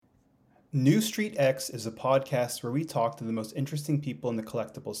New Street X is a podcast where we talk to the most interesting people in the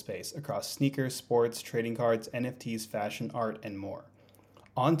collectible space across sneakers, sports, trading cards, NFTs, fashion, art, and more.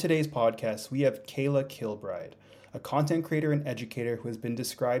 On today's podcast, we have Kayla Kilbride, a content creator and educator who has been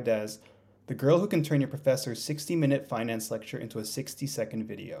described as the girl who can turn your professor's 60-minute finance lecture into a 60-second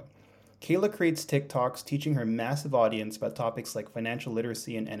video. Kayla creates TikToks teaching her massive audience about topics like financial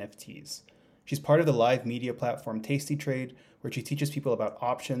literacy and NFTs. She's part of the live media platform Tasty Trade, where she teaches people about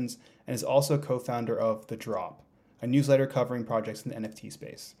options, and is also co-founder of The Drop, a newsletter covering projects in the NFT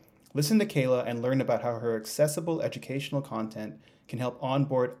space. Listen to Kayla and learn about how her accessible educational content can help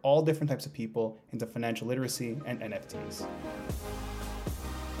onboard all different types of people into financial literacy and NFTs.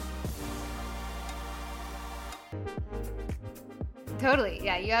 Totally.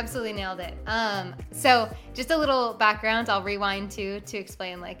 Yeah, you absolutely nailed it. So just a little background, I'll rewind to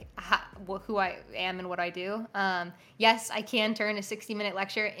explain who I am and what I do. Yes, I can turn a 60-minute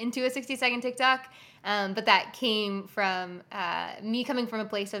lecture into a 60-second TikTok, but that came from me coming from a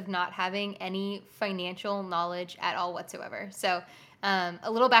place of not having any financial knowledge at all whatsoever. So a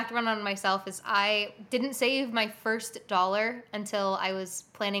little background on myself is I didn't save my first dollar until I was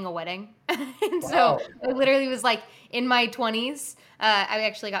planning a wedding. And so I literally was like in my 20s. I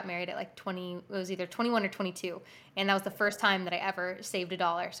actually got married at like 20, it was either 21 or 22. And that was the first time that I ever saved a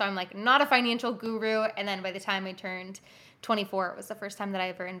dollar. So I'm like not a financial guru. And then by the time I turned 24, it was the first time that I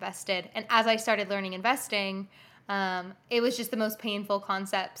ever invested. And as I started learning investing, it was just the most painful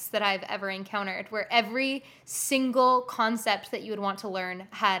concepts that I've ever encountered, where every single concept that you would want to learn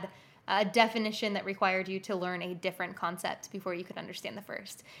had a definition that required you to learn a different concept before you could understand the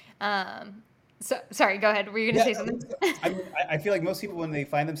first. So sorry, go ahead. Were you going to say something? I feel like most people, when they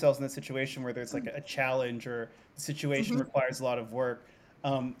find themselves in a situation where there's like a challenge or the situation requires a lot of work,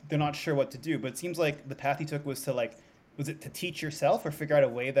 they're not sure what to do. But it seems like the path you took was was it to teach yourself or figure out a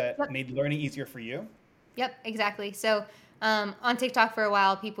way that made learning easier for you? Yep, exactly. So on TikTok for a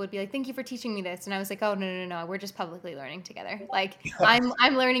while, people would be like, "Thank you for teaching me this," and I was like, "Oh no, we're just publicly learning together. Like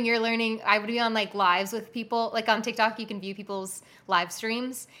I'm learning, you're learning." I would be on like lives with people. Like on TikTok, you can view people's live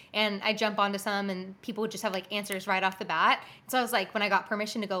streams, and I jump onto some, and people would just have like answers right off the bat. So I was like, when I got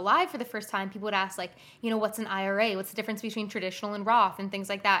permission to go live for the first time, people would ask like, what's an IRA? What's the difference between traditional and Roth and things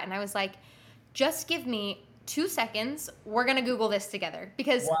like that? And I was like, just give me 2 seconds. We're going to Google this together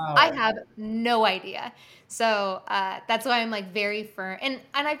because I have no idea. So that's why I'm like very firm. And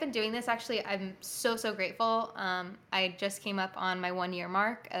I've been doing this actually. I'm so grateful. I just came up on my 1 year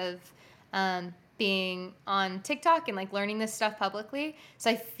mark of being on TikTok and like learning this stuff publicly. So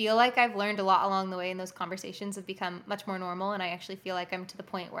I feel like I've learned a lot along the way, and those conversations have become much more normal. And I actually feel like I'm to the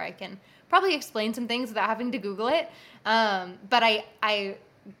point where I can probably explain some things without having to Google it. But I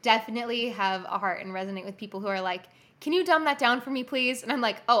definitely have a heart and resonate with people who are like, "Can you dumb that down for me, please?" And I'm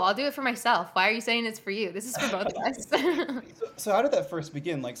like, "Oh, I'll do it for myself. Why are you saying it's for you? This is for both of us." So how did that first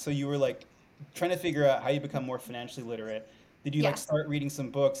begin? Like, so you were like trying to figure out how you become more financially literate. Did you like Yeah. start reading some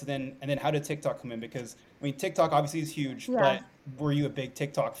books, and then how did TikTok come in? Because I mean, TikTok obviously is huge, Yeah. but were you a big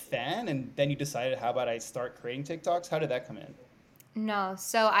TikTok fan, and then you decided, how about I start creating TikToks? How did that come in? No.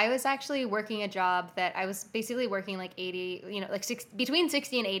 So I was actually working a job that I was basically working like 80, between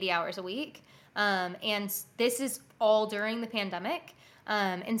 60 and 80 hours a week. And this is all during the pandemic.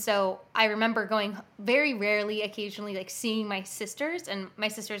 And so I remember going very rarely, occasionally, like seeing my sisters, and my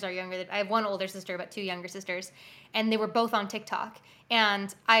sisters are younger. I have one older sister, but two younger sisters, and they were both on TikTok.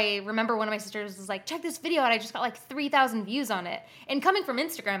 And I remember one of my sisters was like, "Check this video out. I just got like 3,000 views on it." And coming from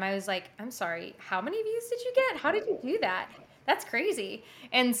Instagram, I was like, "I'm sorry, how many views did you get? How did you do that? That's crazy."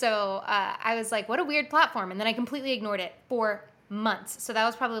 And so I was like, what a weird platform. And then I completely ignored it for months. So that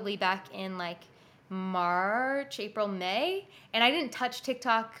was probably back in like March, April, May. And I didn't touch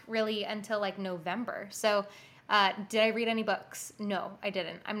TikTok really until like November. So did I read any books? No, I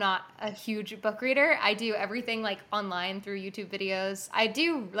didn't. I'm not a huge book reader. I do everything like online through YouTube videos. I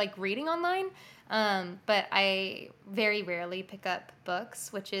do like reading online, but I very rarely pick up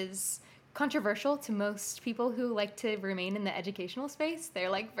books, which is controversial to most people who like to remain in the educational space. They're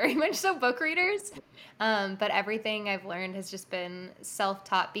like very much so book readers. But everything I've learned has just been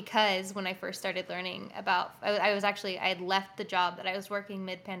self-taught, because when I first started learning about, I had left the job that I was working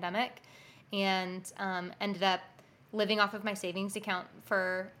mid-pandemic, and ended up living off of my savings account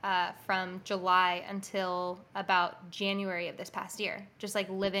for from July until about January of this past year. Just like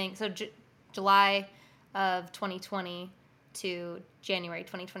living, so July of 2020 to January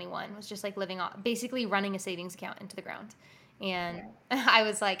 2021 was just like living off, basically running a savings account into the ground. And I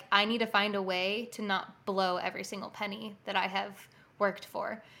was like, I need to find a way to not blow every single penny that I have worked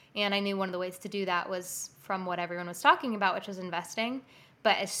for. And I knew one of the ways to do that was from what everyone was talking about, which was investing.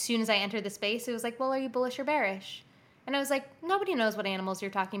 But as soon as I entered the space, it was like, well, are you bullish or bearish? And I was like, nobody knows what animals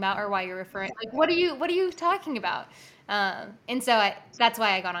you're talking about or why you're referring. Like, what are you talking about? And so that's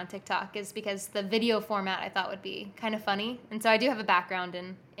why I got on TikTok, is because the video format I thought would be kind of funny. And so I do have a background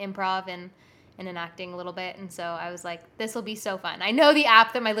in improv and in acting a little bit. And so I was like, this will be so fun. I know the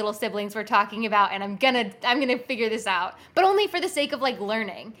app that my little siblings were talking about, and I'm gonna figure this out. But only for the sake of like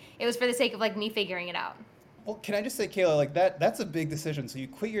learning. It was for the sake of like me figuring it out. Well, can I just say, Kayla, like that's a big decision. So you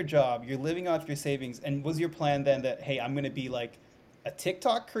quit your job, you're living off your savings, and was your plan then that, hey, I'm gonna be like a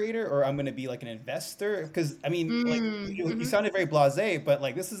TikTok creator or I'm gonna be like an investor? Because I mean, like you Mm-hmm. sounded very blasé, but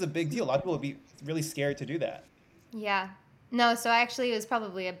like this is a big deal. A lot of people would be really scared to do that. Yeah. No, so actually it was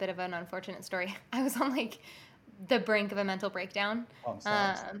probably a bit of an unfortunate story. I was on like the brink of a mental breakdown. Oh, I'm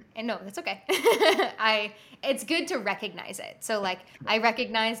sorry. And no, that's okay. I it's good to recognize it. So like I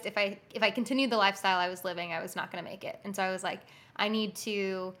recognized if I continued the lifestyle I was living, I was not going to make it. And so I was like, I need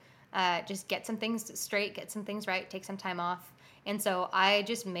to just get some things straight, get some things right, take some time off. And so I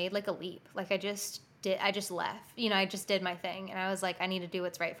just made like a leap. Like I just left. You know, I just did my thing, and I was like, I need to do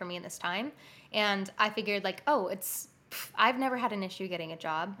what's right for me in this time. And I figured like, oh, I've never had an issue getting a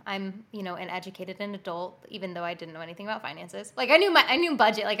job. I'm, you know, an educated an adult, even though I didn't know anything about finances. Like I knew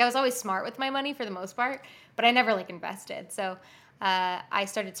budget. Like I was always smart with my money for the most part, but I never like invested. So I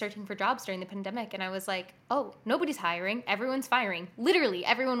started searching for jobs during the pandemic, and I was like, oh, nobody's hiring. Everyone's firing. Literally,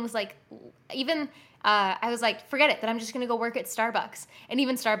 everyone was like, even I was like, forget it, that I'm just gonna go work at Starbucks. And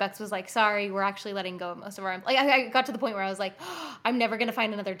even Starbucks was like, sorry, we're actually letting go of most of our. Like, I got to the point where I was like, oh, I'm never gonna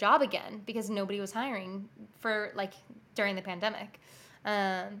find another job again because nobody was hiring for like during the pandemic.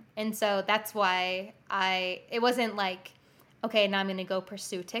 And so that's why it wasn't like, okay, now I'm gonna go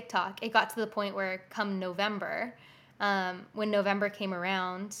pursue TikTok. It got to the point where come November, when November came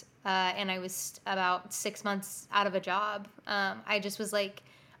around, and I was about 6 months out of a job, I just was like,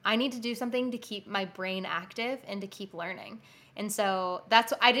 I need to do something to keep my brain active and to keep learning. And so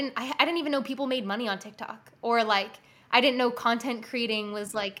that's I didn't even know people made money on TikTok, or like I didn't know content creating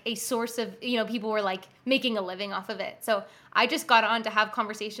was like a source of, you know, people were like making a living off of it. So I just got on to have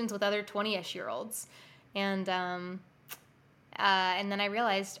conversations with other 20ish year olds, and and then I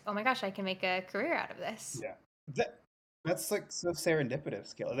realized, oh my gosh, I can make a career out of this. Yeah. That that's like so serendipitous,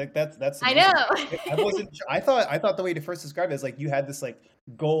 skill. Like that's I amazing. I know. wasn't sure. I thought the way to first describe it is like you had this like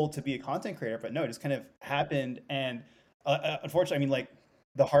goal to be a content creator, but no, it just kind of happened. And unfortunately, I mean, like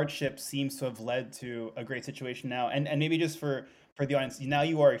the hardship seems to have led to a great situation now. And maybe just for the audience, now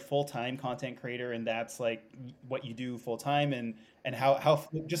you are a full-time content creator, and that's like what you do full time. And how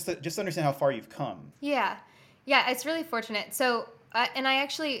just to understand how far you've come. Yeah. Yeah, it's really fortunate. So, and I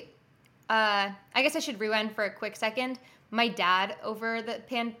actually, I guess I should rewind for a quick second. My dad, over the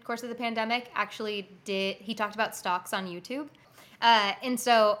course of the pandemic, actually he talked about stocks on YouTube.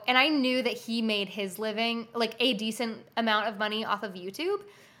 And I knew that he made his living, like a decent amount of money off of YouTube.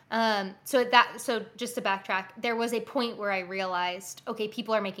 So just to backtrack, there was a point where I realized, okay,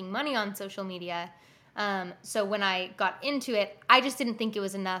 people are making money on social media. So when I got into it, I just didn't think it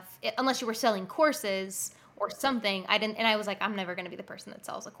was enough, unless you were selling courses or something. I didn't, and I was like, I'm never going to be the person that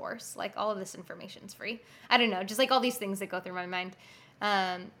sells a course. Like all of this information's free. I don't know, just like all these things that go through my mind.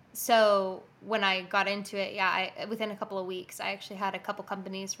 So when I got into it, yeah, within a couple of weeks, I actually had a couple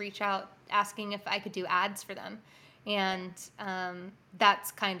companies reach out asking if I could do ads for them, and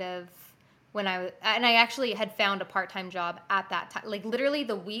that's kind of when I actually had found a part-time job at that time, like literally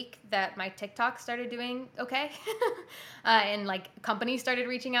the week that my TikTok started doing okay. And like companies started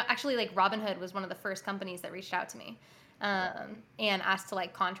reaching out. Actually, like Robinhood was one of the first companies that reached out to me, and asked to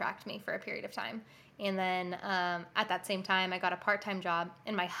like contract me for a period of time. And then at that same time, I got a part-time job,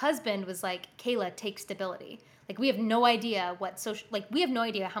 and my husband was like, Kayla, take stability. Like we have no idea we have no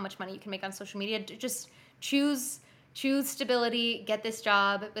idea how much money you can make on social media. Just choose stability, get this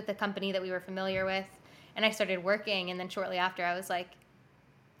job with the company that we were familiar with. And I started working, and then shortly after I was like,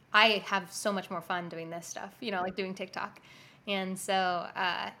 I have so much more fun doing this stuff, you know, like doing TikTok. And so,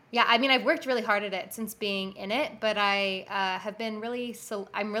 yeah, I mean, I've worked really hard at it since being in it, but I have been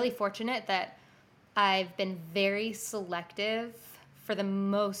I'm really fortunate that I've been very selective for the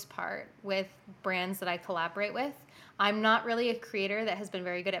most part with brands that I collaborate with. I'm not really a creator that has been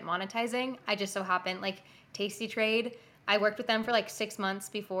very good at monetizing. I just so happen, like Tasty Trade, I worked with them for like 6 months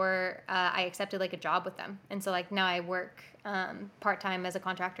before I accepted like a job with them. And so like now I work part-time as a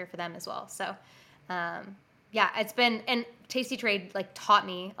contractor for them as well. So yeah, and Tasty Trade like taught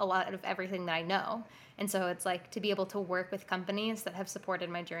me a lot of everything that I know. And so it's like to be able to work with companies that have supported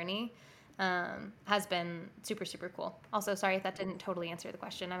my journey has been super, super cool. Also, sorry if that didn't totally answer the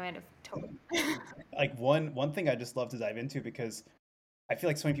question. I might have totally. Like one thing I just love to dive into because I feel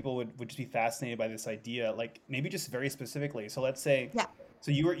like so many people would just be fascinated by this idea, like maybe just very specifically. So let's say, Yeah.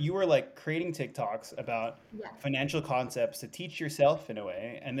 so you were like creating TikToks about Yeah. financial concepts to teach yourself in a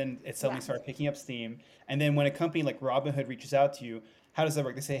way, and then it suddenly Yeah. started picking up steam. And then when a company like Robinhood reaches out to you, how does that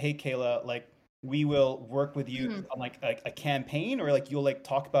work? They say, "Hey, Kayla, like we will work with you Mhm. on like a campaign, or like you'll like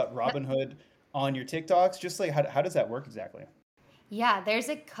talk about Robinhood on your TikToks." Just like how does that work exactly? Yeah, there's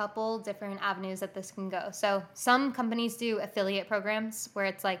a couple different avenues that this can go. So, some companies do affiliate programs where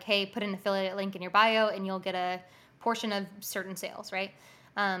it's like, hey, put an affiliate link in your bio and you'll get a portion of certain sales, right?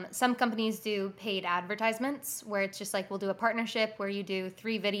 Some companies do paid advertisements where it's just like, we'll do a partnership where you do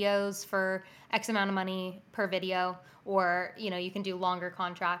 3 videos for X amount of money per video, or, you can do longer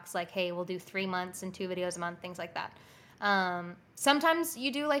contracts like, hey, we'll do 3 months and 2 videos a month, things like that. Sometimes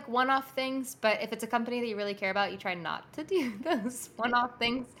you do like one off things, but if it's a company that you really care about, you try not to do those one off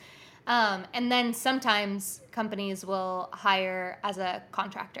things. And then sometimes companies will hire as a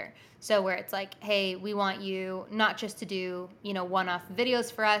contractor. So where it's like, hey, we want you not just to do, one off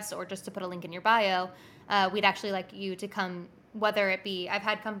videos for us or just to put a link in your bio. We'd actually like you to come, whether it be, I've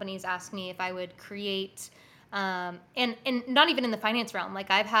had companies ask me if I would create and not even in the finance realm. Like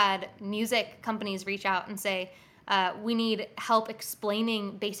I've had music companies reach out and say, we need help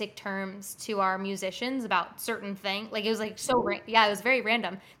explaining basic terms to our musicians about certain thing. Like it was like yeah, it was very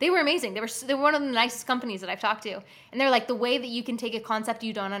random. They were amazing. They were one of the nicest companies that I've talked to, and they're like, the way that you can take a concept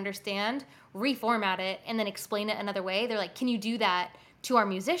you don't understand, reformat it, and then explain it another way. They're like, can you do that to our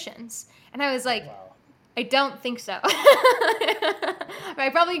musicians? And I was like, Wow. I don't think so. I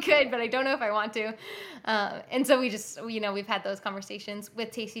probably could, but I don't know if I want to. And so we just, we've had those conversations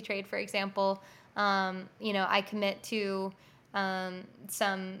with Tasty Trade, for example. I commit to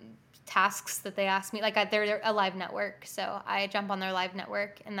some tasks that they ask me. Like they're a live network, so I jump on their live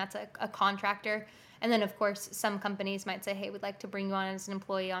network, and that's a contractor. And then, of course, some companies might say, hey, we'd like to bring you on as an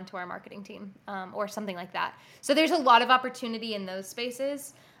employee onto our marketing team, or something like that. So there's a lot of opportunity in those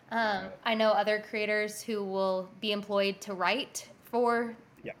spaces. I know other creators who will be employed to write for,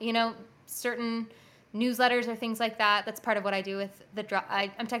 Yeah. certain newsletters or things like that. That's part of what I do with the Drop.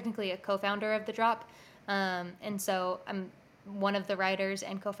 I'm technically a co-founder of the Drop, and so I'm one of the writers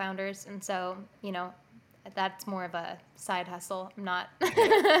and co-founders. And so, that's more of a side hustle. I'm not.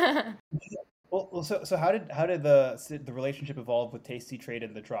 So how did the relationship evolve with Tasty Trade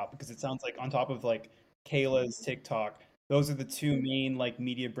and the Drop? Because it sounds like on top of like Kayla's TikTok, those are the two main like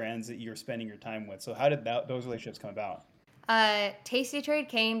media brands that you're spending your time with. So how did those relationships come about? Tasty Trade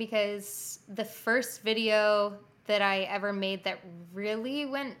came because the first video that I ever made that really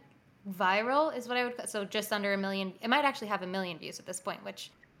went viral is what I would call, so just under 1 million. It might actually have 1 million views at this point,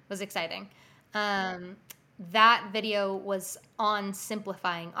 which was exciting. Um, that video was on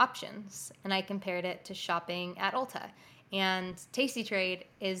simplifying options, and I compared it to shopping at Ulta. And Tasty Trade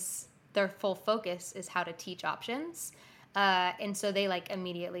is their full focus is how to teach options. And so they like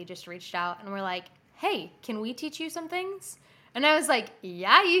immediately just reached out and were like, hey, can we teach you some things? And I was like,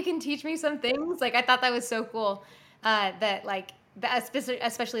 yeah, you can teach me some things. Like, I thought that was so cool, that like,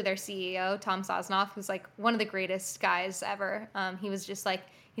 especially their CEO, Tom Sosnoff, who's like one of the greatest guys ever. He was just like,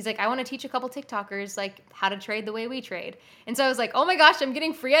 he's like, I want to teach a couple TikTokers like how to trade the way we trade. And so I was like, oh my gosh, I'm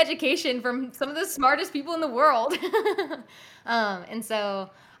getting free education from some of the smartest people in the world. And so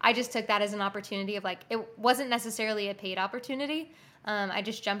I just took that as an opportunity of like, it wasn't necessarily a paid opportunity. I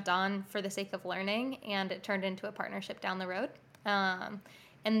just jumped on for the sake of learning, and it turned into a partnership down the road.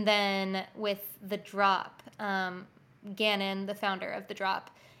 And then with the Drop, Gannon, the founder of the Drop,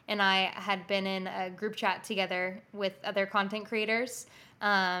 and I had been in a group chat together with other content creators,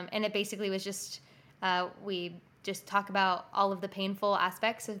 and it basically was just we just talk about all of the painful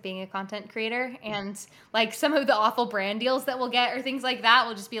aspects of being a content creator, and like some of the awful brand deals that we'll get or things like that.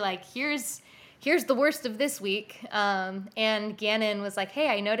 We'll just be like, here's the worst of this week. And Gannon was like, hey,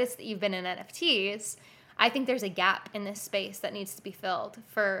 I noticed that you've been in NFTs. I think there's a gap in this space that needs to be filled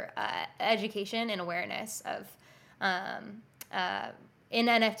for education and awareness of in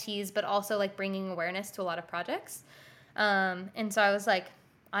NFTs, but also like bringing awareness to a lot of projects. And so I was like,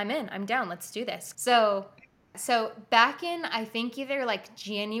 I'm down. Let's do this. So back in, I think either like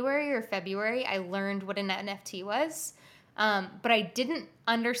January or February, I learned what an NFT was. But I didn't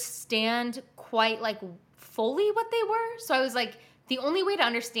understand quite like fully what they were. So I was like, the only way to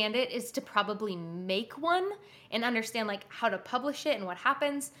understand it is to probably make one and understand like how to publish it and what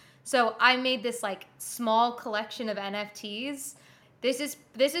happens. So I made this like small collection of NFTs. This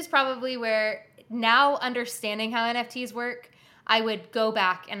is probably where, now understanding how NFTs work, I would go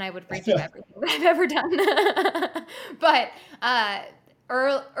back and I would redo everything that I've ever done. But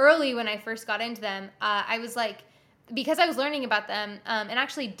early when I first got into them, I was like, because I was learning about them, and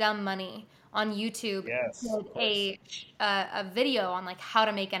actually Dumb Money on YouTube Yes, did of course. a video on like how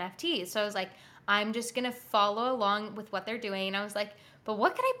to make NFTs. So I was like, I'm just gonna follow along with what they're doing. And I was like, but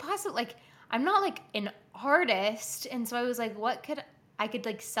what could I possibly like? I'm not like an artist, and so I was like, what could I could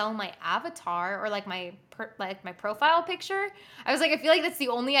like sell my avatar or like my profile picture. I was like, I feel like that's the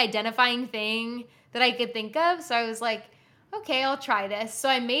only identifying thing that I could think of. So I was like, okay, I'll try this. So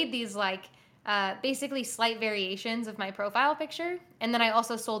I made these like basically slight variations of my profile picture, and then I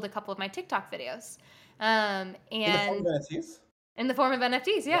also sold a couple of my TikTok videos, In the form of and NFTs? in the form of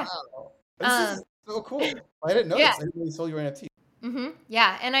NFTs. Yeah, Wow. This um, is so cool. I didn't know yeah, this. I didn't really sold your NFT.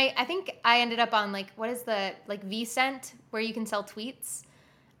 yeah. And I think I ended up on like what is the like VCent where you can sell tweets.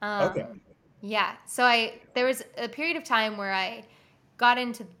 Okay. Um, yeah. So there was a period of time where I got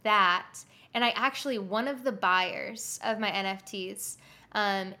into that, and I actually one of the buyers of my NFTs,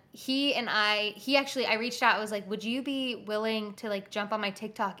 I reached out. I was like, would you be willing to like jump on my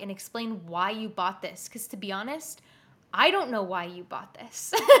TikTok and explain why you bought this? Because to be honest, I don't know why you bought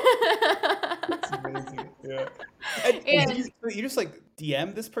this. It's amazing. Yeah. And did And you just like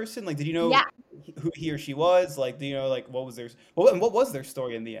DM this person? Like, did you know yeah, who he or she was? Like, do you know like what was their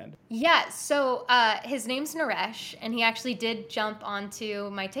story in the end? yeah, so his name's Naresh, and he actually did jump onto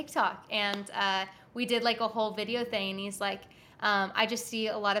my TikTok, and we did like a whole video thing. And he's like, I just see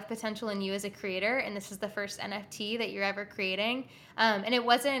a lot of potential in you as a creator, and this is the first NFT that you're ever creating. And it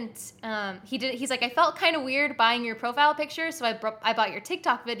wasn't. He's like, I felt kind of weird buying your profile picture, so I bought your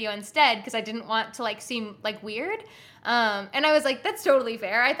TikTok video instead because I didn't want to like seem like weird. And I was like, that's totally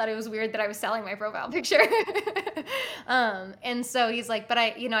fair. I thought it was weird that I was selling my profile picture. And so he's like, but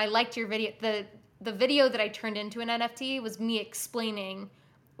I liked your video. The video that I turned into an NFT was me explaining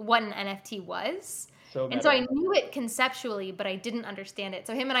what an NFT was. So And so I meta. knew it conceptually, but I didn't understand it.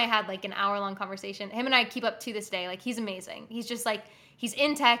 So him and I had like an hour-long conversation. Him and I keep up to this day. Like he's amazing. He's just like he's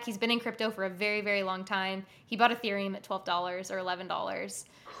in tech. He's been in crypto for a very, very long time. He bought Ethereum at $12 or $11. Okay.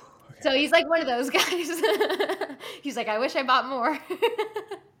 So he's like one of those guys. He's like, I wish I bought more.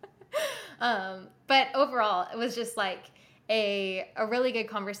 But overall, it was just like a really good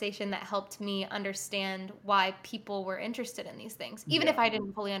conversation that helped me understand why people were interested in these things. Even Yeah. if I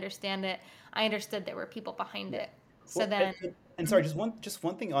didn't fully understand it, I understood there were people behind Yeah. it. So Well, then, and sorry, mhm, just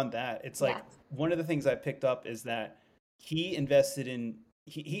one thing on that. It's yeah, like one of the things I picked up is that he invested in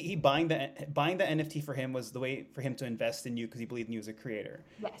he buying the NFT for him was the way for him to invest in you because he believed in you as a creator,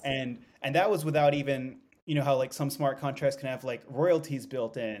 yes, and that was without even how like some smart contracts can have like royalties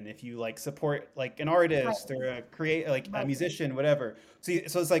built in if you like support like an right, artist or a create like a right, musician whatever. So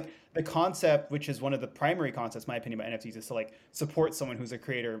it's like the concept, which is one of the primary concepts, my opinion, about NFTs is to like support someone who's a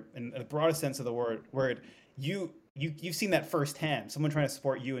creator in the broadest sense of the word. You've seen that firsthand. Someone trying to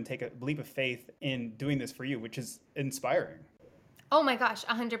support you and take a leap of faith in doing this for you, which is inspiring. Oh my gosh,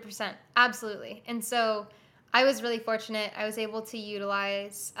 100%. Absolutely. And so I was really fortunate. I was able to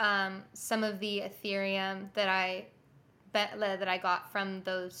utilize some of the Ethereum that I got from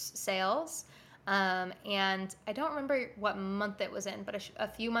those sales. And I don't remember what month it was in, but a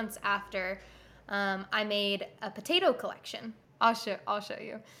few months after, I made a potato collection. I'll show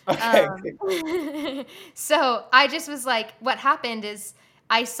you. Okay, okay, cool. So I just was like, what happened is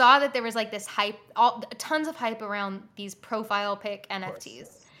I saw that there was like this hype, tons of hype around these profile pic Of course, NFTs.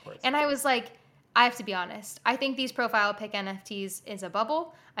 of course. And I was like, I have to be honest. I think these profile pic NFTs is a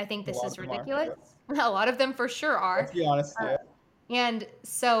bubble. I think A this lot of is them are. ridiculous. Yes. A lot of them for sure are. Let's be honest. Yeah. And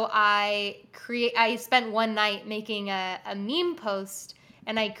so I spent one night making a meme post,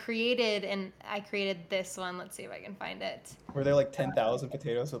 and I created this one. Let's see if I can find it. Were there like 10,000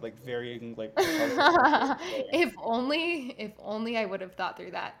 potatoes with like varying like colors? If only I would have thought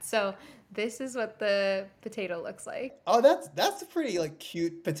through that. So this is what the potato looks like. Oh, that's a pretty like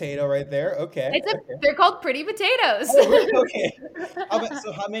cute potato right there. Okay, okay. They're called pretty potatoes. Oh, really? Okay.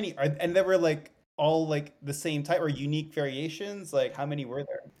 So how many are and they were like all like the same type or unique variations? Like how many were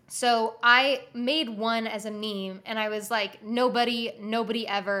there? So I made one as a meme, and I was like, nobody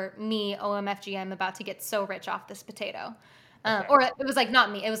ever, me, OMFG, I'm about to get so rich off this potato. Okay. Or it was like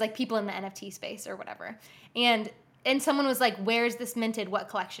not me, it was like people in the NFT space or whatever. And and someone was like, where's this minted? What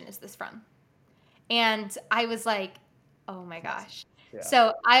collection is this from? And I was like, oh my gosh. Yeah.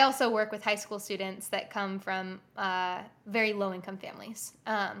 So I also work with high school students that come from very low income families,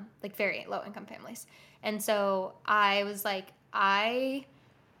 like very low income families. And so I was like, I'm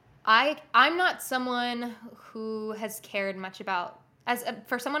not someone who has cared much about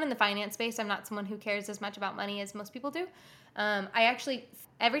for someone in the finance space, I'm not someone who cares as much about money as most people do. I actually,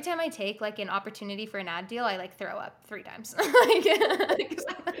 every time I take like an opportunity for an ad deal, I like throw up 3 times. Like, 'cause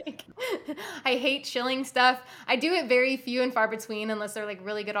I'm like, I hate shilling stuff. I do it very few and far between unless they're like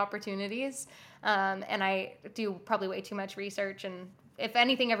really good opportunities. And I do probably way too much research. And if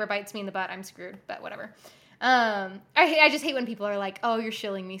anything ever bites me in the butt, I'm screwed, but whatever. I just hate when people are like, oh, you're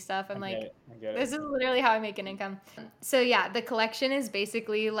shilling me stuff. I'm like, I get this it. is literally how I make an income. So yeah, the collection is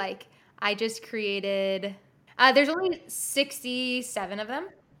basically like I just created. There's only 67 of them,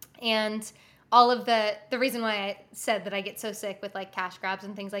 and all of the reason why I said that I get so sick with like cash grabs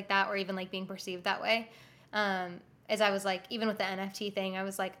and things like that, or even like being perceived that way, is I was like, even with the NFT thing, I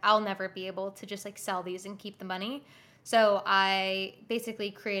was like, I'll never be able to just like sell these and keep the money. So I basically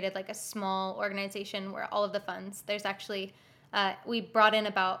created like a small organization where all of the funds, there's actually, we brought in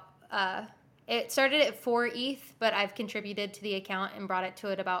about, it started at 4 ETH, but I've contributed to the account and brought it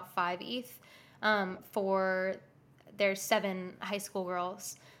to about 5 ETH for there's 7 high school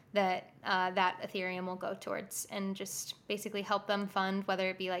girls that that Ethereum will go towards, and just basically help them fund whether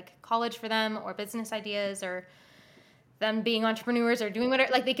it be like college for them or business ideas or them being entrepreneurs or doing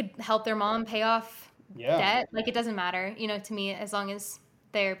whatever. Like they could help their mom pay off Yeah. debt. Like it doesn't matter, to me, as long as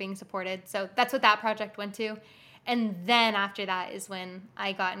they're being supported. So that's what that project went to. And then after that is when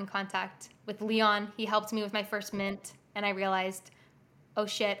I got in contact with Leon. He helped me with my first mint, and I realized, oh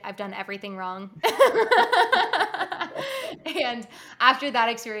shit, I've done everything wrong. And after that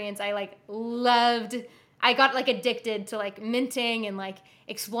experience, I like loved, I got like addicted to like minting and like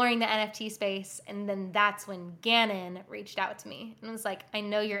exploring the NFT space. And then that's when Gannon reached out to me and was like, I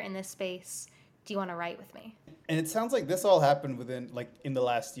know you're in this space. Do you want to write with me? And it sounds like this all happened within like in the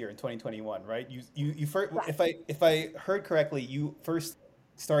last year in 2021, right? You first, Yeah. if I heard correctly, you first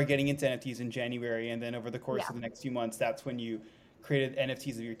started getting into NFTs in January, and then over the course Yeah. of the next few months, that's when you created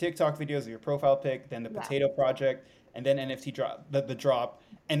NFTs of your TikTok videos, of your profile pic, then the Yeah. potato project, and then NFT drop, the drop.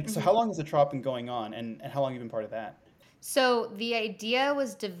 And so, Mhm. how long has the drop been going on, and how long have you been part of that? So the idea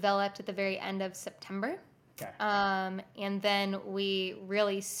was developed at the very end of September. Okay. And then we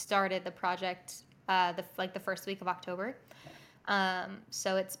really started the project the first week of October.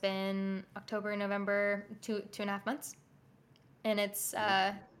 So it's been October, November, 2.5 months, and it's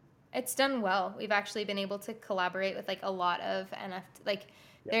done well. We've actually been able to collaborate with like a lot of NFT. Like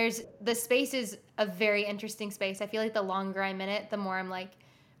Yeah. there's the space is a very interesting space. I feel like the longer I'm in it, the more I'm like,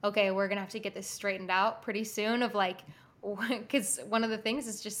 okay, we're gonna have to get this straightened out pretty soon. Of like, because one of the things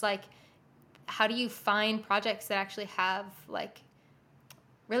is just like, how do you find projects that actually have like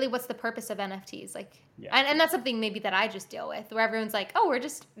really what's the purpose of NFTs? Like, Yeah. and that's something maybe that I just deal with, where everyone's like, oh, we're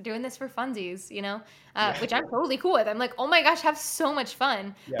just doing this for funsies, Yeah. which I'm totally cool with. I'm like, oh my gosh, have so much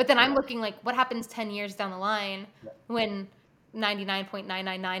fun. Yeah. But then I'm looking like, what happens 10 years down the line Yeah. when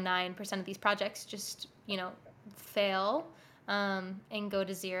 99.9999% of these projects just fail and go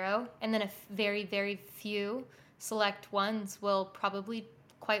to zero. And then a very, very few select ones will probably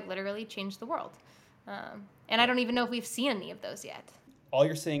quite literally change the world. And I Yeah. don't even know if we've seen any of those yet. All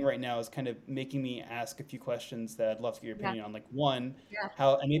you're saying right now is kind of making me ask a few questions that I'd love to get your Yeah. opinion on. Like one, Yeah.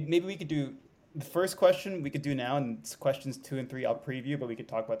 how, and maybe we could do the first question we could do now, and questions 2 and 3 I'll preview, but we could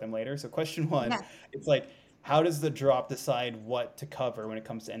talk about them later. So question one, Yeah. it's like, how does the drop decide what to cover when it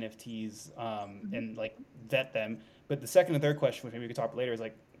comes to NFTs, Mhm. and like vet them? But the second and third question, which maybe we could talk about later, is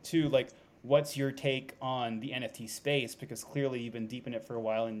like two, like what's your take on the NFT space? Because clearly you've been deep in it for a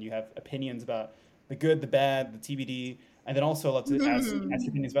while and you have opinions about the good, the bad, the TBD. And then also let's ask Mhm.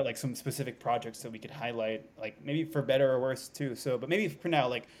 opinions about like some specific projects that we could highlight, like maybe for better or worse too. So, but maybe for now,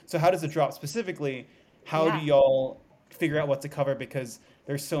 like, so how does it drop specifically? How do Yeah. y'all figure out what to cover? Because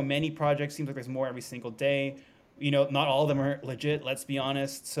there's so many projects. Seems like there's more every single day. Not all of them are legit. Let's be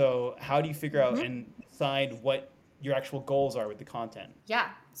honest. So, how do you figure out Mhm. and decide what your actual goals are with the content?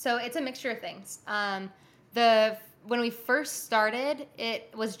 Yeah. So it's a mixture of things. The When we first started,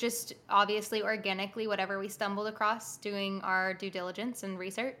 it was just obviously organically whatever we stumbled across doing our due diligence and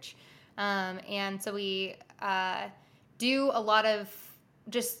research. And so we do a lot of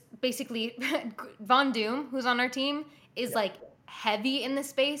just basically Von Doom, who's on our team, is Yeah. like heavy in the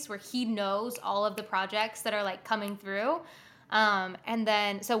space where he knows all of the projects that are like coming through. And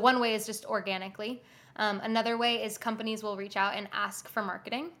then, so one way is just organically. Another way is companies will reach out and ask for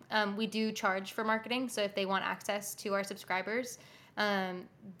marketing. We do charge for marketing, so if they want access to our subscribers,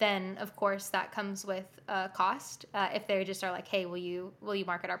 then of course that comes with a cost. If they just are like, "Hey, will you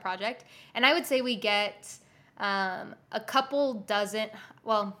market our project?" And I would say we get a couple dozen.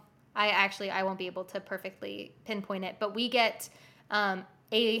 Well, I won't be able to perfectly pinpoint it, but we get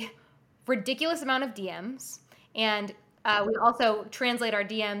a ridiculous amount of DMs, and we also translate our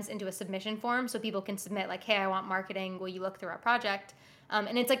DMs into a submission form so people can submit like, hey, I want marketing. Will you look through our project?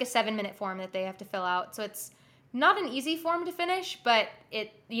 And it's like a 7-minute form that they have to fill out. So it's not an easy form to finish, but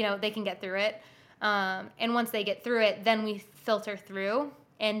they can get through it. And once they get through it, then we filter through.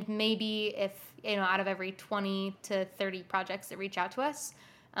 And maybe if, out of every 20 to 30 projects that reach out to us,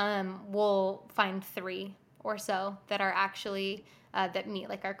 we'll find 3 or so that are actually, that meet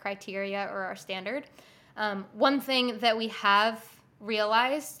like our criteria or our standard. One thing that we have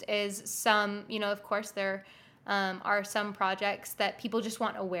realized is some, of course, there are some projects that people just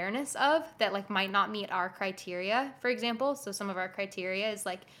want awareness of that like might not meet our criteria, for example. So some of our criteria is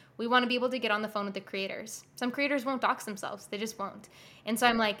like, we want to be able to get on the phone with the creators. Some creators won't dox themselves. They just won't. And so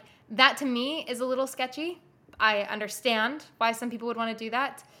I'm like, that to me is a little sketchy. I understand why some people would want to do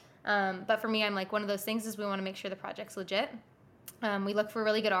that. But for me, I'm like, one of those things is we want to make sure the project's legit. We look for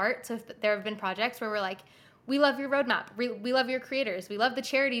really good art. So if there have been projects where we're like, we love your roadmap. We love your creators. We love the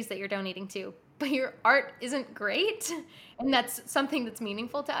charities that you're donating to, but your art isn't great. And that's something that's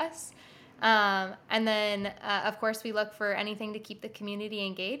meaningful to us. And then, of course, we look for anything to keep the community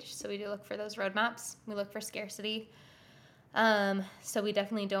engaged. So we do look for those roadmaps. We look for scarcity. So we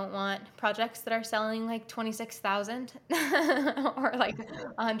definitely don't want projects that are selling like 26,000 or like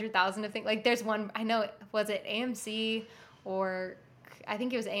 100,000 of things. Like there's one, I know, was it AMC or I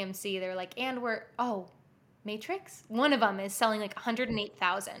think it was AMC. They were like, Matrix? One of them is selling like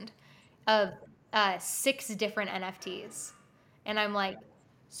 108,000 of 6 different NFTs. And I'm like,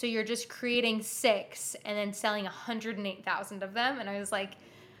 so you're just creating 6 and then selling 108,000 of them? And I was like,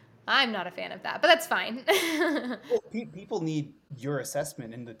 I'm not a fan of that, but that's fine. Well, people need your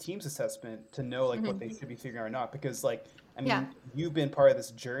assessment and the team's assessment to know like what they Mhm. should be figuring out or not. Because like, I Yeah, mean, you've been part of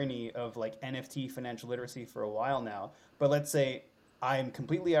this journey of like NFT financial literacy for a while now. But let's say I'm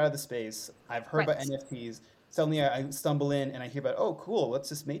completely out of the space. I've heard about right, NFTs. Suddenly I stumble in and I hear about, oh, cool, what's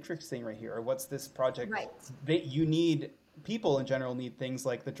this Matrix thing right here? Or what's this project? right. You need people in general need things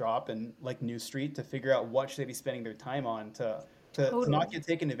like the drop and like New Street to figure out what should they be spending their time on to not Totally. get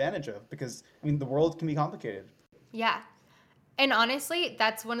taken advantage of because I mean the world can be complicated. Yeah. And honestly,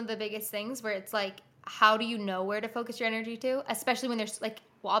 that's one of the biggest things where it's like, how do you know where to focus your energy to? Especially when there's like,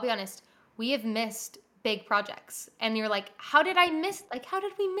 well, I'll be honest, we have missed big projects. And you're like, how did we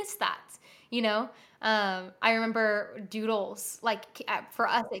miss that? You know? I remember Doodles, like for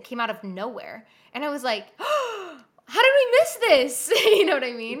us, it came out of nowhere. And I was like, how did we miss this? You know what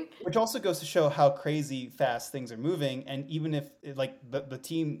I mean? Which also goes to show how crazy fast things are moving. And even if like the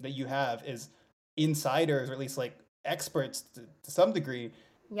team that you have is insiders or at least like experts to some degree,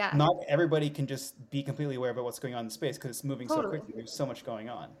 Yeah, not everybody can just be completely aware about what's going on in space because it's moving so totally. quickly. There's so much going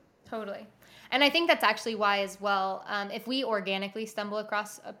on. Totally. And I think that's actually why, as well, if we organically stumble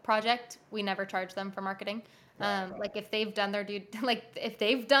across a project, we never charge them for marketing. Right. Like if they've done their like if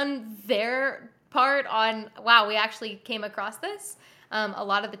they've done their part on, wow, we actually came across this. A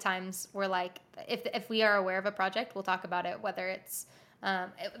lot of the times we're like, if we are aware of a project, we'll talk about it. Whether it's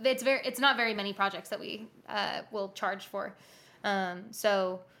not very many projects that we will charge for.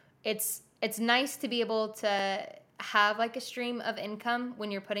 So it's nice to be able to have like a stream of income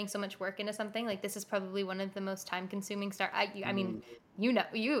when you're putting so much work into something. Like this is probably one of the most time consuming start. I mean, Mm.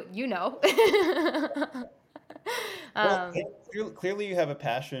 you know. Well, um, clearly you have a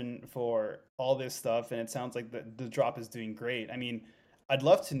passion for all this stuff, and it sounds like the drop is doing great. I mean, I'd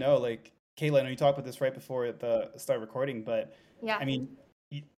love to know, like, Kayla, I know you talked about this right before the start recording, but yeah, I mean,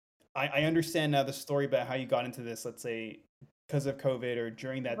 y- I understand now the story about how you got into this, let's say, because of COVID or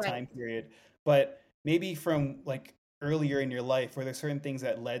during that right. time period, but maybe from like earlier in your life, were there certain things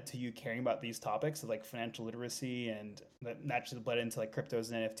that led to you caring about these topics of like financial literacy and that naturally bled into like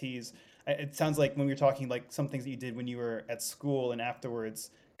cryptos and NFTs? It sounds like when we were talking, like some things that you did when you were at school and afterwards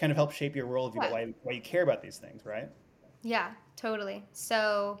kind of helped shape your worldview about Yeah, why you care about these things, right? yeah, totally.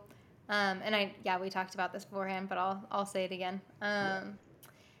 So, and yeah, we talked about this beforehand, but I'll say it again. Yeah.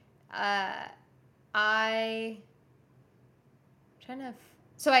 Uh, I trying to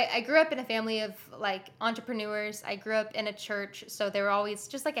so I grew up in a family of like entrepreneurs. I grew up in a church, so there were always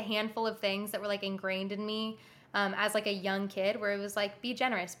just like a handful of things that were like ingrained in me as like a young kid, where it was like, be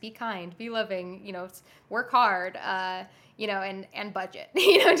generous, be kind, be loving, work hard, and budget,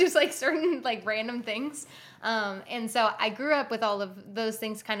 just like certain like random things. And so I grew up with all of those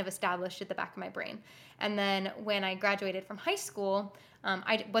things kind of established at the back of my brain. And then when I graduated from high school,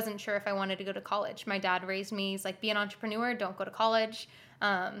 wasn't sure if I wanted to go to college. My dad raised me. He's like, be an entrepreneur, don't go to college.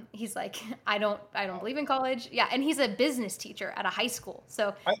 He's like, I don't believe in college. Yeah, and he's a business teacher at a high school.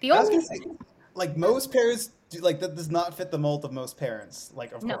 So the I was only gonna say, like most parents do, like that does not fit the mold of most parents,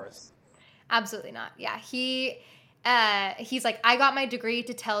 like of no, course. absolutely not. Yeah, he's like, I got my degree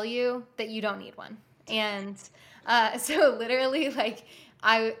to tell you that you don't need one. And so literally, like,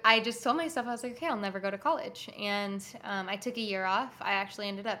 I just told myself, I was like, okay, I'll never go to college. And I took a year off. I actually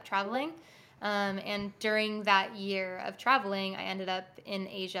ended up traveling. And during that year of traveling, I ended up in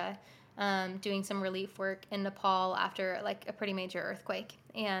Asia, doing some relief work in Nepal after like a pretty major earthquake.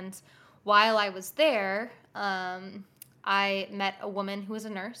 And while I was there, I met a woman who was a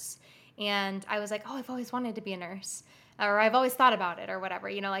nurse. And I was like, oh, I've always wanted to be a nurse, or I've always thought about it, or whatever,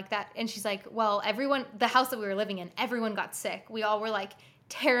 like that. And she's like, well, the house that we were living in, everyone got sick. We all were like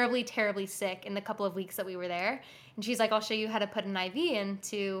terribly, terribly sick in the couple of weeks that we were there. And she's like, I'll show you how to put an IV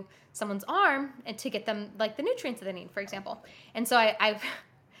into someone's arm and to get them like the nutrients that they need, for example. And so I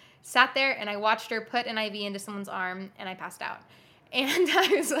sat there and I watched her put an IV into someone's arm and I passed out. And I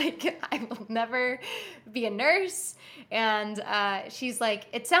was like, I will never be a nurse. And she's like,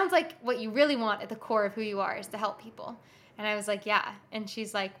 it sounds like what you really want at the core of who you are is to help people. And I was like, yeah. And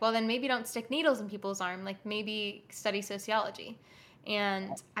she's like, well, then maybe don't stick needles in people's arm. Like maybe study sociology.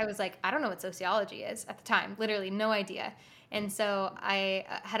 And I was like, I don't know what sociology is at the time. Literally no idea. And so I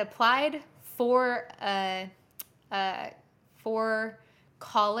had applied for for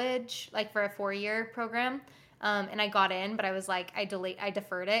college, like for a 4-year program. And I got in, but I was like, I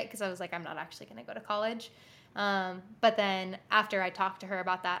deferred it because I was like, I'm not actually going to go to college. But then after I talked to her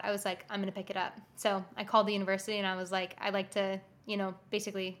about that, I was like, I'm going to pick it up. So I called the university and I was like, I'd like to,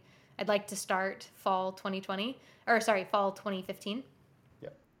 basically, I'd like to start fall 2015.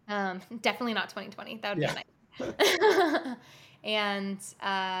 Yeah. Definitely not 2020. That would Yeah. be nice. And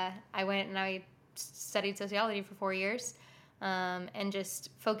I went and I studied sociology for 4 years. And just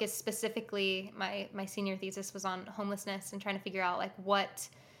focused specifically, my senior thesis was on homelessness and trying to figure out like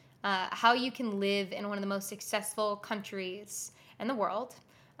how you can live in one of the most successful countries in the world.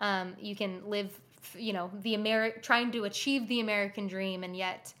 You can live, trying to achieve the American dream, and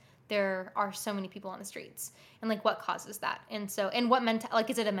yet there are so many people on the streets, and like what causes that, and what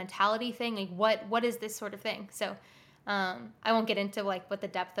is it a mentality thing? Like what is this sort of thing? So I won't get into like what the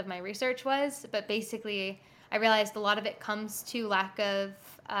depth of my research was, but basically I realized a lot of it comes to lack of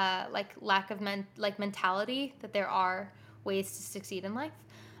mentality, that there are ways to succeed in life.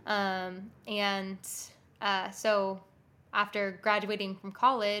 So after graduating from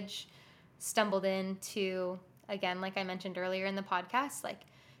college, stumbled into, again, like I mentioned earlier in the podcast, like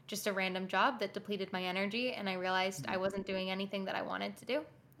just a random job that depleted my energy. And I realized I wasn't doing anything that I wanted to do.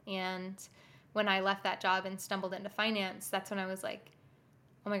 And when I left that job and stumbled into finance, that's when I was like,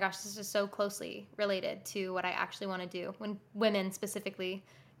 oh my gosh, this is so closely related to what I actually want to do. When women specifically,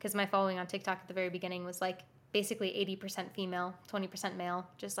 because my following on TikTok at the very beginning was like basically 80% female, 20% male,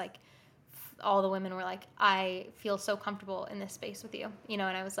 just like all the women were like, I feel so comfortable in this space with you, and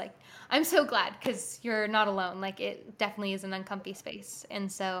I was like, I'm so glad, because you're not alone. Like it definitely is an uncomfy space.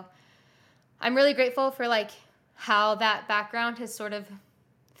 And so I'm really grateful for like how that background has sort of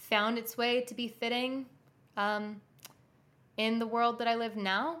found its way to be fitting in the world that I live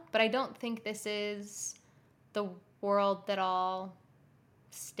now. But I don't think this is the world that I'll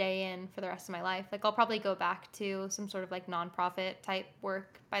stay in for the rest of my life. Like I'll probably go back to some sort of like nonprofit type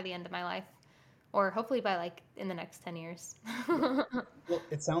work by the end of my life, or hopefully by like in the next 10 years. Well,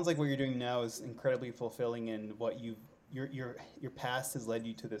 it sounds like what you're doing now is incredibly fulfilling, and what your past has led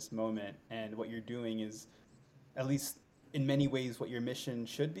you to this moment, and what you're doing is, at least in many ways, what your mission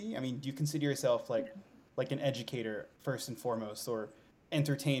should be. I mean, do you consider yourself like an educator first and foremost, or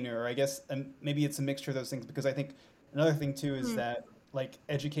entertainer? Or I guess, and maybe it's a mixture of those things, because I think another thing too is Mm. that like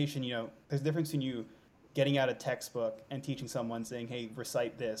education, there's a difference between you getting out a textbook and teaching someone, saying, "Hey,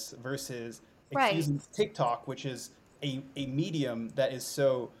 recite this," versus Right. using TikTok, which is a medium that is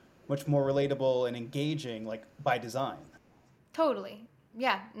so much more relatable and engaging, like by design. Totally.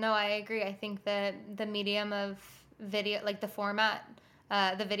 Yeah. No, I agree. I think that the medium of video, like the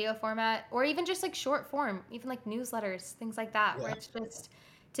video format, or even just like short form, even like newsletters, things like that, where Yeah. it's just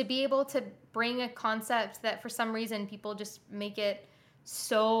to be able to bring a concept that for some reason people just make it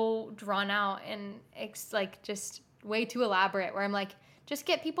so drawn out and it's like just way too elaborate, where I'm like, just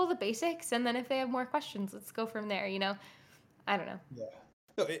get people the basics, and then if they have more questions, let's go from there. I don't know.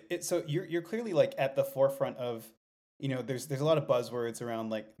 Yeah. So you're clearly like at the forefront of, there's a lot of buzzwords around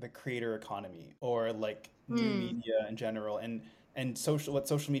like the creator economy, or like new Hmm. media in general, and what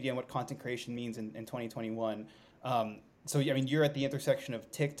social media and what content creation means in 2021. So yeah, I mean, you're at the intersection of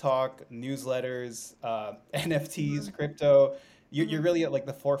TikTok, newsletters, NFTs, Hmm. crypto. You're Hmm. really at like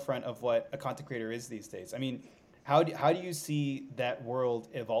the forefront of what a content creator is these days. I mean, how do you see that world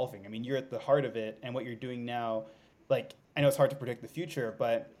evolving? I mean, you're at the heart of it, and what you're doing now, like, I know it's hard to predict the future,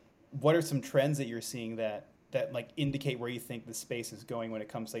 but what are some trends that you're seeing that that like indicate where you think the space is going when it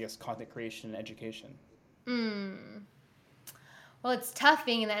comes to, I guess, content creation and education? Mm. Well, it's tough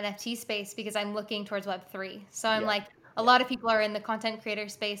being in the NFT space because I'm looking towards Web3. So I'm Yeah. like, a Yeah. lot of people are in the content creator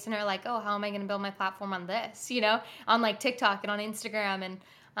space and are like, oh, how am I going to build my platform on this? On like TikTok and on Instagram.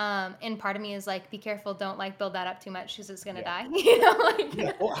 And part of me is like, be careful, don't like build that up too much because it's going to Yeah. die. Yeah.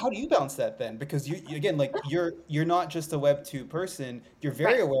 Like, Well, how do you balance that then? Because again, like you're not just a Web 2 person, you're right,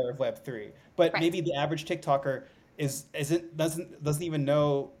 very aware of Web 3, but right. maybe the average TikToker isn't doesn't even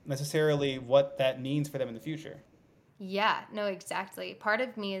know necessarily what that means for them in the future. Yeah, no, exactly. Part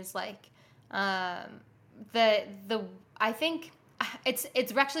of me is like, um, the I think it's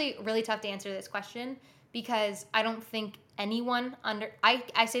actually really tough to answer this question because I don't think anyone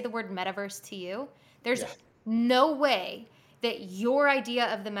I say the word metaverse to you. There's Yeah. no way that your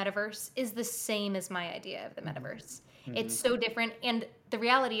idea of the metaverse is the same as my idea of the Hmm. metaverse. It's Hmm. so different, and the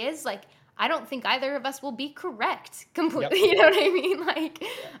reality is like I don't think either of us will be correct Yep. completely. You know what I mean? Like,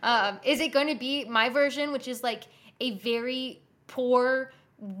 Yeah. is it going to be my version, which is like a very poor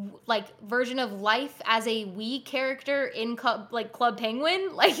like version of life as a Wii character in Club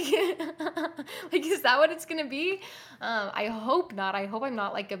Penguin? Like, like is that what it's gonna be? I hope not. I hope I'm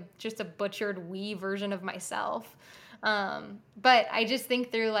not like a just a butchered Wii version of myself. But I just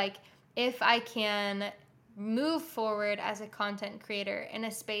think through like if I can move forward as a content creator in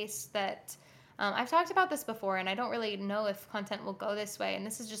a space that I've talked about this before, and I don't really know if content will go this way. And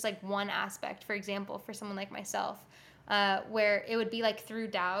this is just like one aspect, for example, for someone like myself, where it would be like through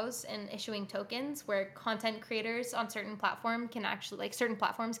DAOs and issuing tokens, where content creators on certain certain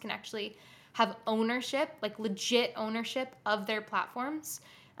platforms can actually have ownership, like legit ownership of their platforms.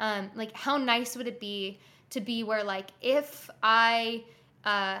 Like, how nice would it be to be where, like, if I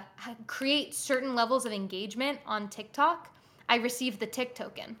create certain levels of engagement on TikTok, I receive the Tick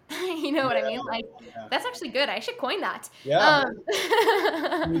token. You know what I mean? Yeah. Like, Yeah. that's actually good. I should coin that. Yeah.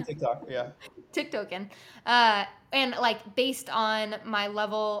 Um, New TikTok. Yeah. Tick token. And like based on my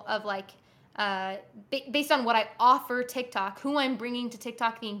level of like, based on what I offer TikTok, who I'm bringing to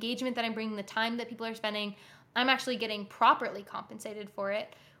TikTok, the engagement that I'm bringing, the time that people are spending, I'm actually getting properly compensated for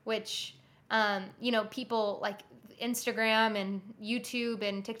it, which, people like Instagram and YouTube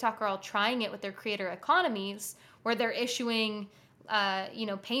and TikTok are all trying it with their creator economies where they're issuing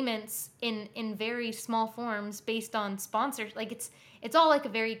payments in very small forms based on sponsors. Like it's all like a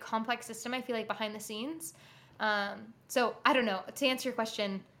very complex system, I feel like, behind the scenes. So I don't know. To answer your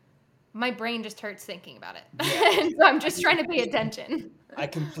question, my brain just hurts thinking about it. Yeah. And so I'm I just mean, trying to pay attention. I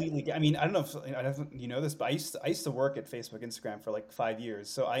completely I mean, I don't know if I don't know if you know this, but I used to work at Facebook, Instagram for like 5 years,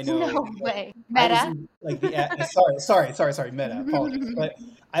 so I know. No way. I was Meta. in like the ad, sorry, Meta, apologies. But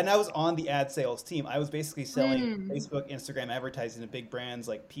and I was on the ad sales team. I was basically selling Mm, Facebook, Instagram advertising to big brands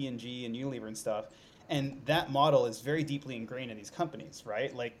like P&G and Unilever and stuff. And that model is very deeply ingrained in these companies,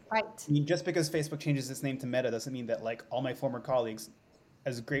 right? Like, right. I mean, just because Facebook changes its name to Meta doesn't mean that like all my former colleagues,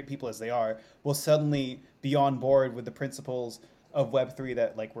 as great people as they are, will suddenly be on board with the principles of Web3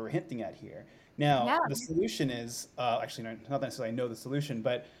 that like we're hinting at here. Now, Yeah. the solution is actually not necessarily I know the solution,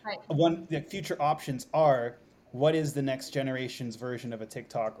 but Right. the future options are what is the next generation's version of a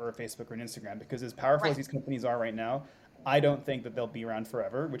TikTok or a Facebook or an Instagram? Because as powerful as Right. these companies are right now, I don't think that they'll be around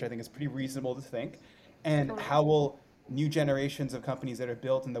forever, which I think is pretty reasonable to think. And Totally. how will new generations of companies that are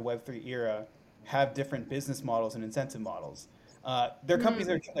built in the Web3 era have different business models and incentive models? There are companies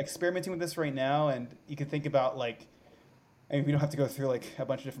that Mm, are experimenting with this right now, and you can think about like, I mean, we don't have to go through like a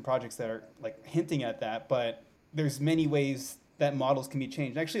bunch of different projects that are like hinting at that, but there's many ways that models can be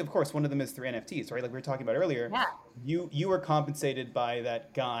changed. Actually, of course, one of them is through NFTs, right? Like we were talking about earlier. yeah. You were compensated by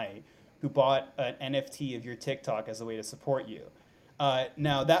that guy who bought an NFT of your TikTok as a way to support you.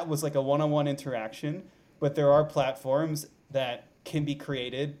 Now that was like a one-on-one interaction, but there are platforms that can be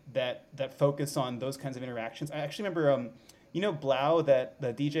created that focus on those kinds of interactions. I actually remember, Blau, that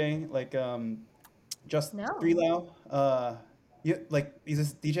the DJ, like just No. Freelau, like he's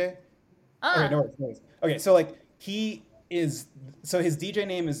this DJ. Okay, Uh. no worries, no worries. Okay, so like he is, so his DJ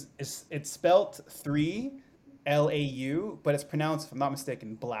name is it's spelt 3 LAU, but it's pronounced, if I'm not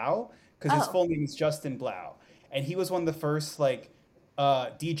mistaken, Blau, because his Oh. full name is Justin Blau, and he was one of the first like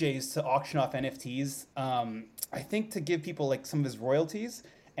DJs to auction off NFTs. I think to give people like some of his royalties,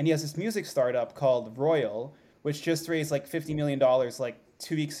 and he has this music startup called Royal, which just raised like $50 million like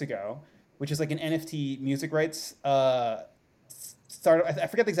 2 weeks ago, which is like an NFT music rights startup. I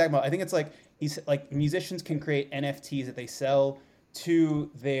forget the exact model. I think it's like he's like musicians can create NFTs that they sell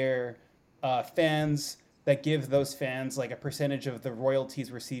to their fans that give those fans like a percentage of the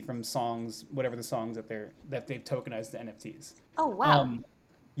royalties received from songs, whatever the songs that they've tokenized the NFTs. Oh wow. Um,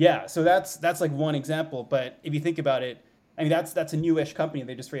 Yeah, so that's like one example. But if you think about it, I mean that's a newish company.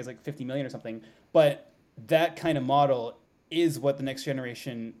 They just raised like 50 million or something. But that kind of model is what the next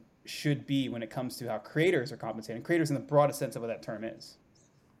generation should be when it comes to how creators are compensated. Creators in the broadest sense of what that term is.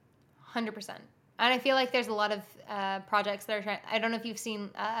 100%. And I feel like there's a lot of projects that are trying. I don't know if you've seen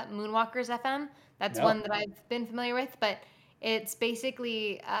Moonwalkers FM. That's No. one that I've been familiar with, but it's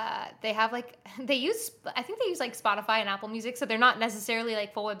basically they have like they use I think they use like Spotify and Apple Music, so they're not necessarily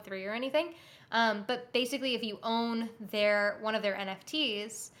like full Web3 or anything. But basically, if you own their one of their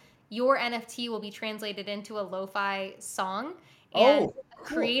NFTs, your NFT will be translated into a lo-fi song, and Oh, a cool.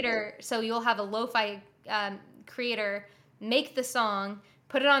 creator. So you'll have a lo-fi creator make the song,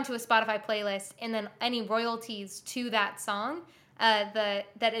 put it onto a Spotify playlist, and then any royalties to that song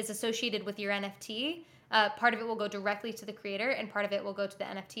that is associated with your NFT, part of it will go directly to the creator, and part of it will go to the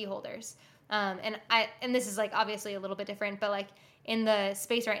NFT holders. And this is like obviously a little bit different, but like in the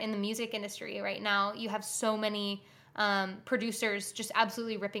space right in the music industry right now, you have so many producers just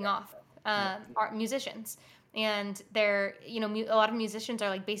absolutely ripping off Yeah. art musicians. And they're, a lot of musicians are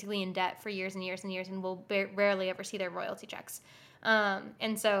like basically in debt for years and years and years, and will rarely ever see their royalty checks.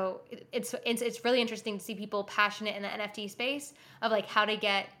 And so it's really interesting to see people passionate in the NFT space of like how to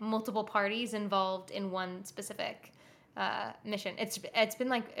get multiple parties involved in one specific mission. It's been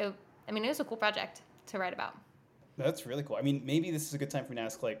like I mean, it was a cool project to write about. That's really cool. I mean, maybe this is a good time for me to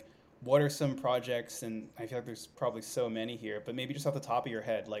ask, like, what are some projects, and I feel like there's probably so many here, but maybe just off the top of your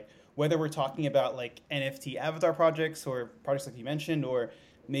head, like, whether we're talking about like NFT avatar projects or projects like you mentioned, or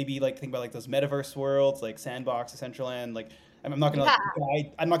maybe like think about like those metaverse worlds, like Sandbox, Decentraland, like, I'm not gonna Yeah, like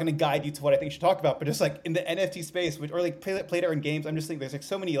guide, I'm not gonna guide you to what I think you should talk about, but just like in the NFT space, which or like play to earn games, I'm just thinking there's like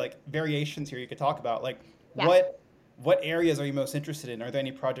so many like variations here you could talk about. Like, yeah. what areas are you most interested in? Are there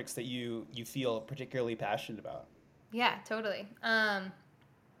any projects that you feel particularly passionate about? Yeah, totally.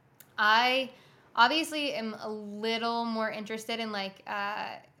 I obviously am a little more interested in like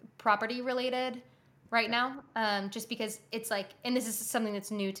property related right now, just because it's like, and this is something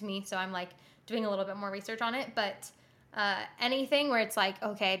that's new to me, so I'm like doing a little bit more research on it. But anything where it's like,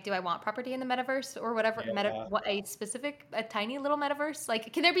 okay, do I want property in the metaverse or whatever? Yeah. What a tiny little metaverse?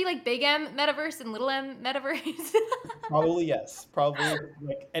 Like, can there be like big M metaverse and little M metaverse? Probably yes. Probably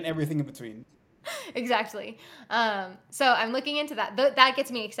like and everything in between. Exactly. So I'm looking into that. That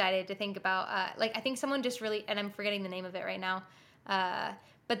gets me excited to think about. Like I think someone just really, and I'm forgetting the name of it right now, uh,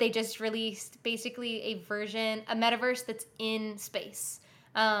 but they just released basically a metaverse that's in space.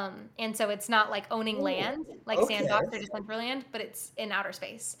 And so it's not like owning Oh, land like okay. Sandbox or Decentraland, but it's in outer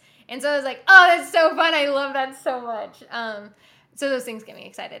space. And so I was like, oh, that's so fun. I love that so much. So those things get me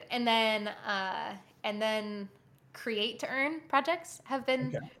excited. And then create to earn projects have been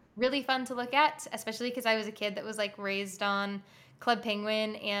Okay. really fun to look at, especially because I was a kid that was like raised on Club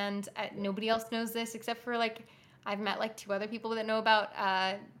Penguin, and nobody else knows this except for like I've met like two other people that know about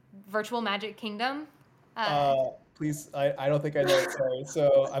Virtual Magic Kingdom. Uh, Please, I don't think I know it. Sorry.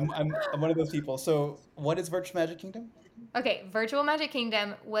 So I'm one of those people. So what is Virtual Magic Kingdom? okay, Virtual Magic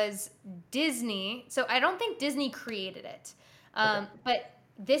Kingdom was Disney, so I don't think Disney created it, Okay. but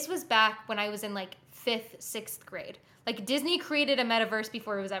this was back when I was in like fifth, sixth grade. Like Disney created a metaverse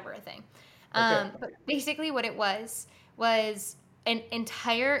before it was ever a thing. Okay. But basically, what it was an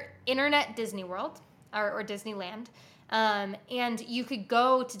entire internet Disney World or Disneyland. And you could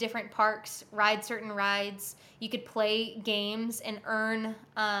go to different parks, ride certain rides. You could play games and earn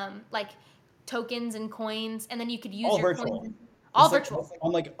like tokens and coins, and then you could use All your coins. virtual. This All is like virtual.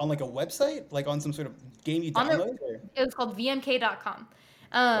 on like a website, like on some sort of game you On the download. Or? It was called vmk.com.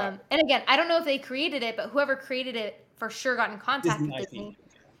 Wow. And again, I don't know if they created it, but whoever created it for sure got in contact Disney with IP. Disney,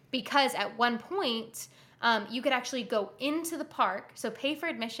 because at one point you could actually go into the park, so pay for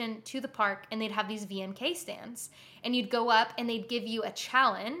admission to the park, and they'd have these VMK stands, and you'd go up and they'd give you a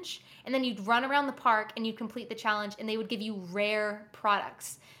challenge, and then you'd run around the park and you'd complete the challenge, and they would give you rare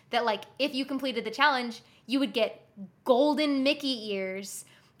products that, like, if you completed the challenge, you would get golden Mickey ears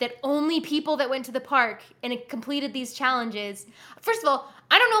that only people that went to the park and it completed these challenges. First of all,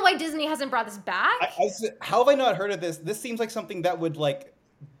 I don't know why Disney hasn't brought this back. How have I not heard of this? This seems like something that would like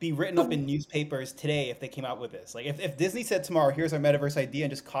be written up in newspapers today if they came out with this. Like if Disney said tomorrow, here's our metaverse idea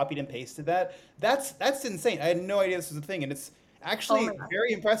and just copied and pasted that, that's insane. I had no idea this was a thing, and it's Oh actually my god.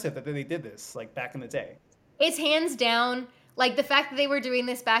 very impressive that they did this like back in the day. It's hands down like the fact that they were doing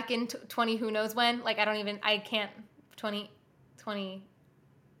this back in 20 who knows when, like I can't 20 20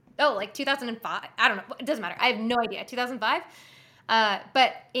 oh, like 2005. I don't know. It doesn't matter. I have no idea. 2005.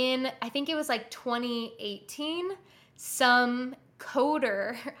 But in, I think it was like 2018, some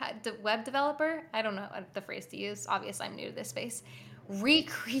coder, web developer, I don't know the phrase to use. Obviously, I'm new to this space.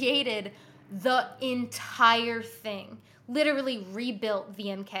 recreated the entire thing. Literally rebuilt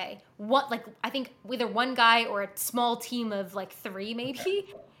VMK. What, like, I think either one guy or a small team of like 3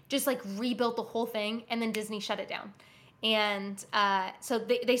 maybe just like rebuilt the whole thing, and then Disney shut it down. And so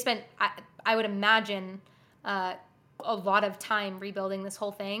they spent, I would imagine, a lot of time rebuilding this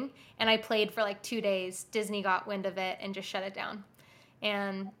whole thing. And I played for like 2 days. Disney got wind of it and just shut it down.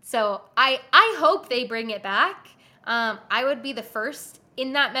 And so I hope they bring it back. I would be the first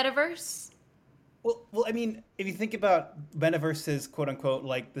in that metaverse. Well, I mean, if you think about metaverses, quote unquote,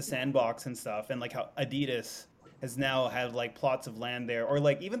 like the sandbox and stuff, and like how Adidas has now had like plots of land there, or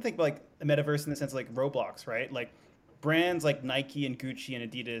like even think like a metaverse in the sense of like Roblox, right? Like brands like Nike and Gucci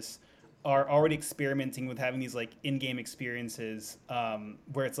and Adidas are already experimenting with having these like in-game experiences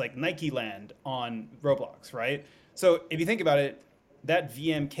where it's like Nike Land on Roblox, right? So if you think about it, that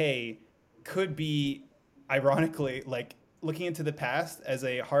VMK could be, ironically, like looking into the past as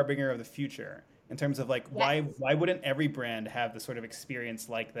a harbinger of the future in terms of like Yes. why wouldn't every brand have the sort of experience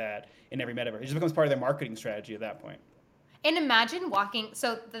like that in every metaverse? It just becomes part of their marketing strategy at that point. And imagine walking.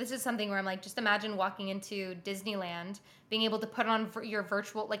 So this is something where I'm like, just imagine walking into Disneyland, being able to put on your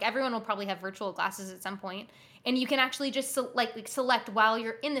virtual. Like everyone will probably have virtual glasses at some point, and you can actually just like select while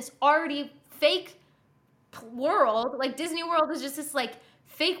you're in this already fake world. Like Disney World is just this like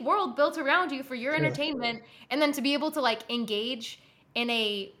fake world built around you for your Sure. entertainment, and then to be able to like engage in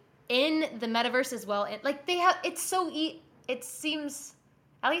in the metaverse as well. And like they have, it's so it seems,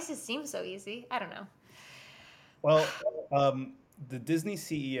 at least it seems so easy. I don't know. Well, the Disney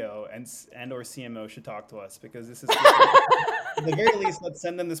CEO and or CMO should talk to us because this is great. At the very least, let's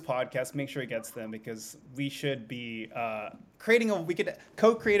send them this podcast. Make sure it gets them because we should be creating a. We could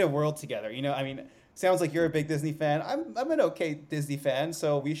co-create a world together. You know, I mean, sounds like you're a big Disney fan. I'm an okay Disney fan,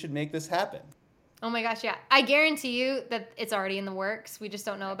 so we should make this happen. Oh my gosh, yeah. I guarantee you that it's already in the works. We just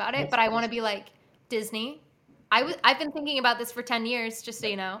don't know about it. Let's But I want to be like, Disney. I've been thinking about this for 10 years, just so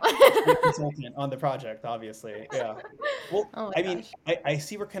you know. be a consultant on the project, obviously. Yeah. Well, Oh my I mean, gosh. I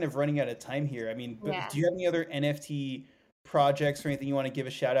see we're kind of running out of time here. I mean, but Yeah. do you have any other NFT projects or anything you want to give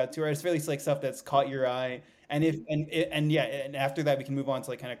a shout out to, or it's really like stuff that's caught your eye? And if and yeah, and after that we can move on to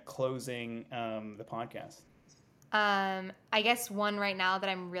like kind of closing the podcast. I guess one right now that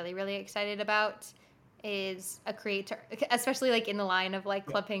I'm really, really excited about is a creator, especially like in the line of like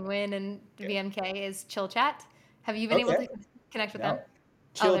Yeah. Club Penguin and Okay. VMK is Chill Chat. Have you been able Okay. to connect with them? No. Oh,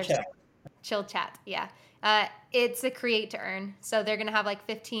 Chill there's chat. Chill Chat. Yeah. It's a create to earn. So they're going to have like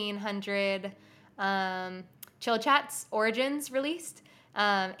 1,500 um, Chill Chats origins released.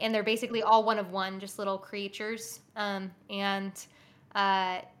 And they're basically all one of one, just little creatures. And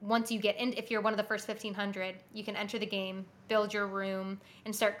once you get in, if you're one of the first 1,500, you can enter the game, build your room,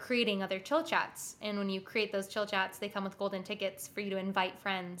 and start creating other chill chats. And when you create those chill chats, they come with golden tickets for you to invite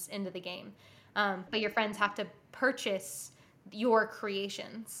friends into the game. But your friends have to purchase your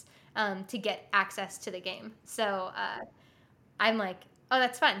creations to get access to the game. So I'm like, oh,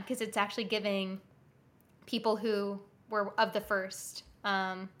 that's fun because it's actually giving people who were of the first,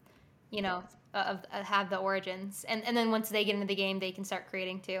 you know, have the origins, and then once they get into the game, they can start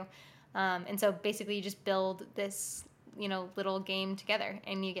creating too. And so basically, you just build this, little game together,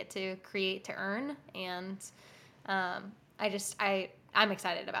 and you get to create to earn. And I'm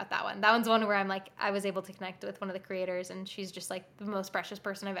excited about that one. That one's one where I'm like, I was able to connect with one of the creators, and she's just like the most precious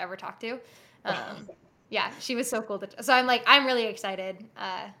person I've ever talked to. Yeah, she was so cool. So I'm like, I'm really excited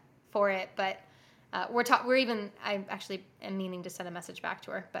for it, but I actually am meaning to send a message back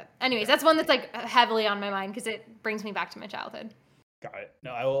to her. But anyways, that's one that's like heavily on my mind because it brings me back to my childhood. Got it.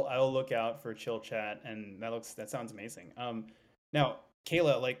 No, I will look out for chill chat, and that sounds amazing. Now,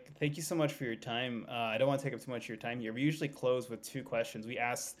 Kayla, like, thank you so much for your time. I don't want to take up too much of your time here. We usually close with 2 questions. We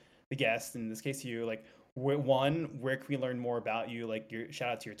ask the guest, in this case you, like, one, where can we learn more about you? Like, your shout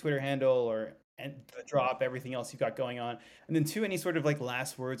out to your Twitter handle or and the drop, everything else you've got going on. And then two, any sort of like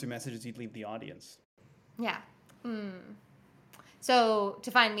last words or messages you'd leave the audience. Yeah. So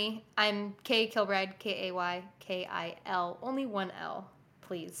to find me, I'm Kay Kilbride, KayKil, only one L,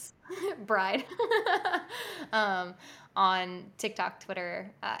 please, bride. um, on TikTok,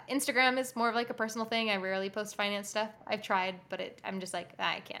 Twitter, Instagram is more of like a personal thing. I rarely post finance stuff. I've tried, but I'm just like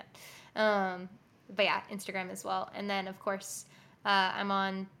I can't. But yeah, Instagram as well. And then of course, I'm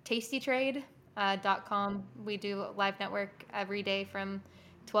on TastyTrade.com. We do live network every day from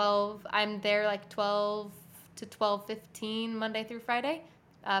 12. I'm there like 12 to 12:15 Monday through Friday,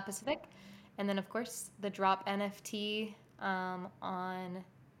 Pacific. And then of course the Drop NFT on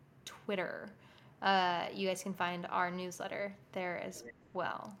Twitter. You guys can find our newsletter there as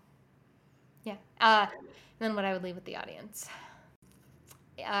well. Yeah. And then what I would leave with the audience.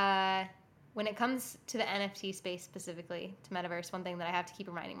 when it comes to the NFT space specifically, to metaverse, one thing that I have to keep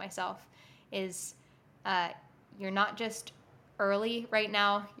reminding myself is you're not just early right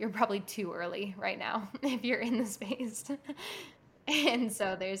now, you're probably too early right now if you're in the space. And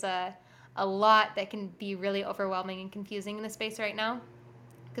so there's a lot that can be really overwhelming and confusing in the space right now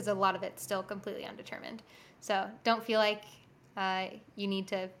because a lot of it's still completely undetermined. So don't feel like you need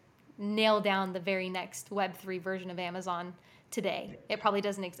to nail down the very next Web3 version of Amazon today. It probably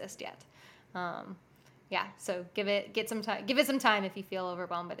doesn't exist yet. Yeah, so give it some time if you feel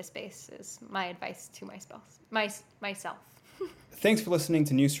overwhelmed by the space is my advice to myself. Thanks for listening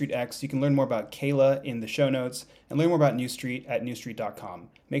to New Street X. You can learn more about Kayla in the show notes and learn more about New Street at newstreet.com.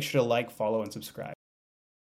 Make sure to like, follow, and subscribe.